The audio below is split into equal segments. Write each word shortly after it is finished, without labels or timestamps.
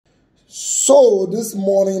So this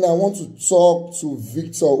morning I want to talk to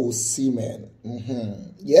Victor Osimhen.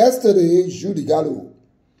 Yesterday, Jude Ighalo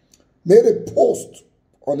made a post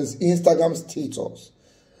on his Instagram status.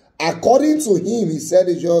 According to him, he said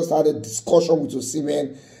he just had a discussion with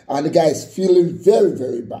Osimhen and the guy is feeling very,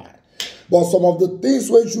 very bad. But some of the things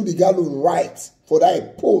when Jude Ighalo writes for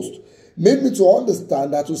that post made me to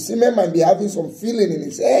understand that Osimhen might be having some feeling in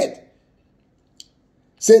his head.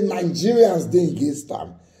 Say Nigerians did against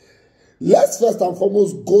them. Let's first and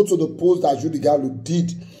foremost go to the post that Jude Ighalo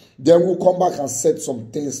did. Then we'll come back and set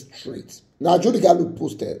some things straight. Now, Jude Ighalo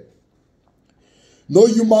posted, "No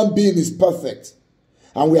human being is perfect,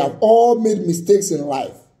 and we have all made mistakes in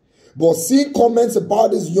life. But seeing comments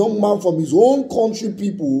about this young man from his own country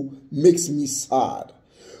people makes me sad.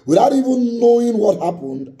 Without even knowing what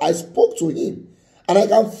happened, I spoke to him, and I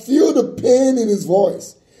can feel the pain in his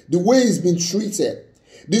voice, the way he's been treated.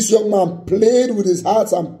 This young man played with his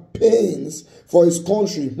heart and pains for his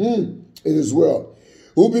country. It is well.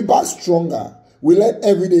 We'll be back stronger. We learn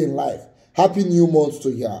every day in life. Happy new month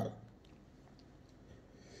to y'all."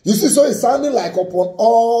 You see, so it's sounding like upon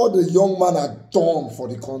all the young man had done for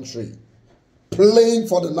the country, playing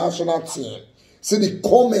for the national team. See the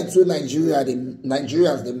comments with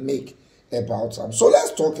Nigerians they make about him. So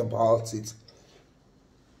let's talk about it.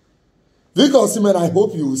 Victor Osimhen, I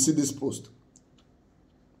hope you will see this post.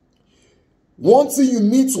 One thing you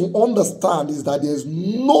need to understand is that there's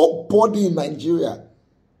nobody in Nigeria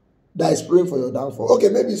that is praying for your downfall. Okay,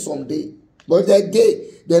 maybe someday. But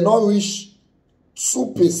they're not reach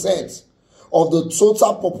 2% of the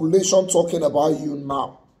total population talking about you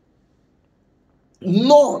now.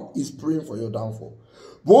 None is praying for your downfall.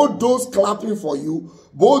 Both those clapping for you,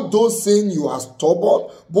 both those saying you are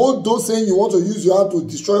stubborn, both those saying you want to use your hand to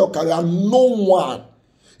destroy your career, no one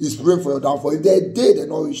is praying for your downfall. If they're dead, they're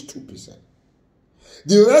not reach 2%.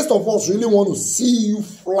 The rest of us really want to see you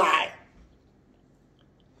fly.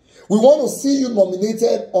 We want to see you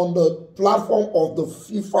nominated on the platform of the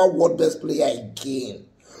FIFA World Best Player again.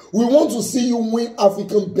 We want to see you win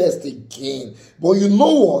African Best again. But you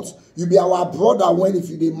know what? You be our brother when if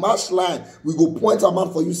you dey match line, we go point a man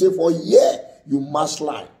for you, say for you match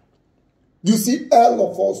line. You see, all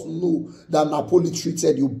of us know that Napoli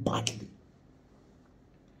treated you badly.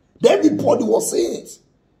 Everybody was saying it.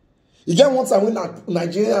 You get one time when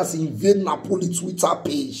Nigerians invade Napoli Twitter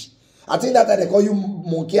page. I think that they call you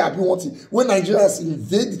monkey. When Nigerians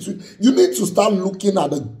invade the Twitter, you need to start looking at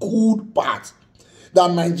the good part. That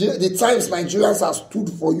the times Nigerians have stood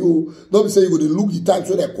for you, don't say you go to look the times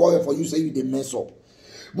when they quarrel for you, say you they mess up.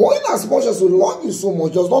 But in as much as we love you so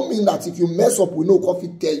much, does not mean that if you mess up, we know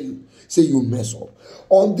coffee tell you, say you mess up.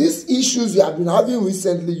 On these issues you have been having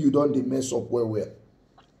recently, you don't they mess up well.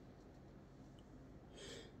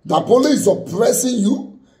 Napoli is oppressing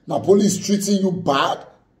you. Napoli is treating you bad.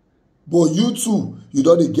 But you too, you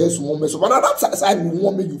don't get one mess up. And on that side, we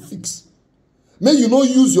want make you fix. May you not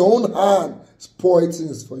use your own hand, spoil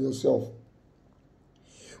things for yourself.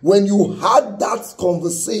 When you had that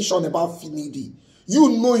conversation about Finidi, you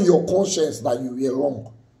know in your conscience that you were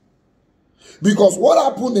wrong. Because what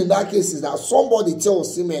happened in that case is that somebody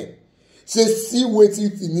tells Osimhen, say, see waiting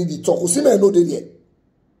Finidi talk. Osimhen no dey there.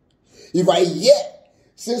 If I hear,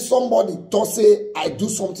 say somebody to say I do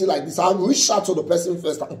something like this, I'll reach out to the person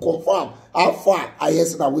first and confirm how far I hear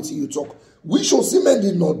that waiting you talk. Which Osimhen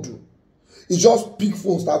did not do. He just pick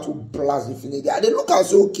phone, start to blast the Finidi. And they look and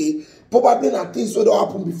say, okay, probably not things so don't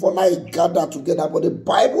happen before now he gather together. But the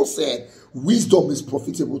Bible said wisdom is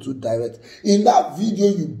profitable to direct. In that video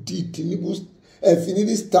you did,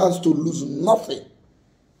 Finidi stands to lose nothing.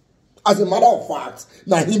 As a matter of fact,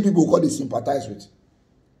 now him people got to sympathize with.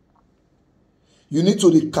 You need to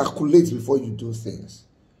recalculate before you do things.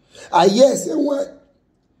 And yes, when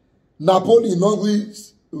Napoli not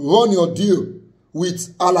run your deal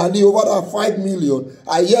with Alani over that 5 million,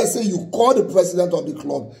 I yes, say you call the president of the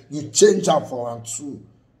club, you change up for round 2.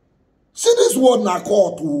 See this word na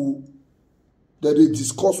court that they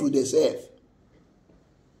discuss with themselves.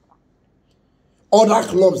 Other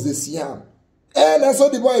clubs they see him. And that's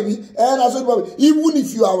what the boy be. And that's what the boy be. Even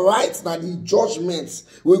if you are right, now the judgments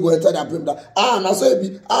we go enter that problem. That's what it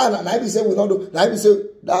be. Now I be say we don't do. Now I be say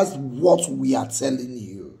that's what we are telling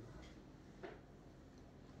you.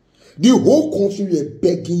 The whole country we are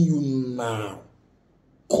begging you now.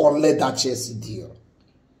 Collect that Chelsea deal.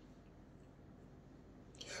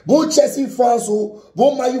 Both Chelsea fans,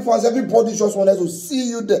 both Man U fans, everybody just wanted to see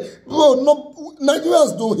you there. Bro, no,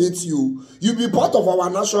 Nigerians don't hate you. You be part of our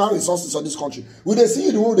natural resources of this country. When they see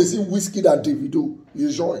you the way they see Whiskey and Davido,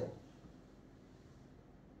 you join.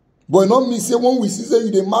 But not me say when we see say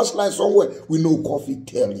you the match line somewhere, we know coffee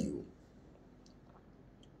tell you.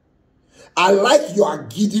 I like you are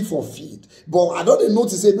giddy for feed, but I don't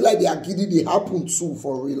notice it like they are giddy, they happen too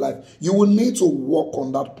for real life. You will need to work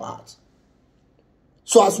on that part.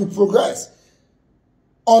 So as we progress,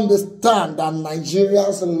 understand that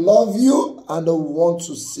Nigerians love you and they want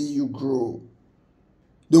to see you grow.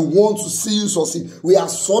 They want to see you succeed. We are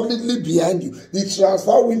solidly behind you. The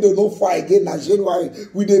transfer window no far again na January.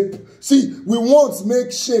 We want to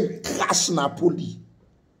make shame crash Napoli.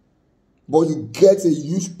 But you get a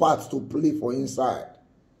huge part to play for inside.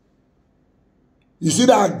 You see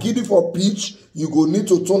that giddy for pitch, you go need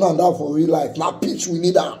to turn on that for real life. Now pitch, we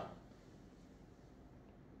need that.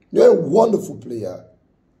 You're a wonderful player.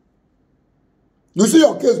 You see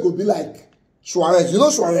your case go be like Suarez. You know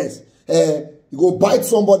Suarez? You go bite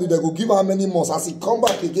somebody, they go give how many months. As he come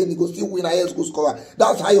back again, he go still win a highest goal scorer.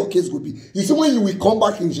 That's how your case will be. You see, when you will come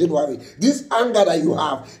back in January, this anger that you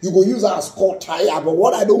have, you go use that as score tire. But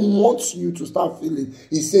what I don't want you to start feeling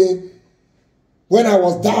is saying, when I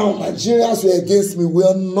was down, Nigerians were against me. We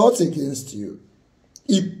are not against you.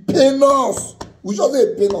 It pains us. We just say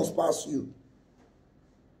it pains us past you.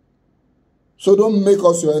 So don't make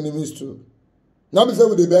us your enemies too. Now be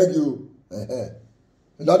saying they beg you.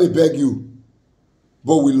 Now they beg you.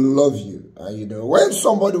 But we love you. And you know, when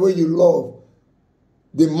somebody when you love,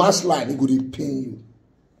 the match line, it could pain you.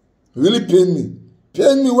 Really pain me.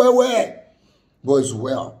 Pain me where? But it's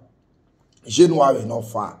well. January not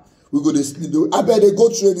far. We go to sleep. I bet they go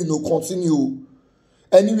training, no continue.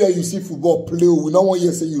 Anywhere you see football play, we don't want you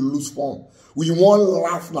to say you lose form. We want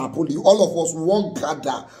laugh Napoli. All of us, we want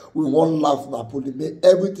gather. We want laugh Napoli. May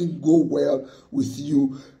everything go well with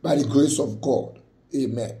you by the grace of God.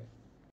 Amen.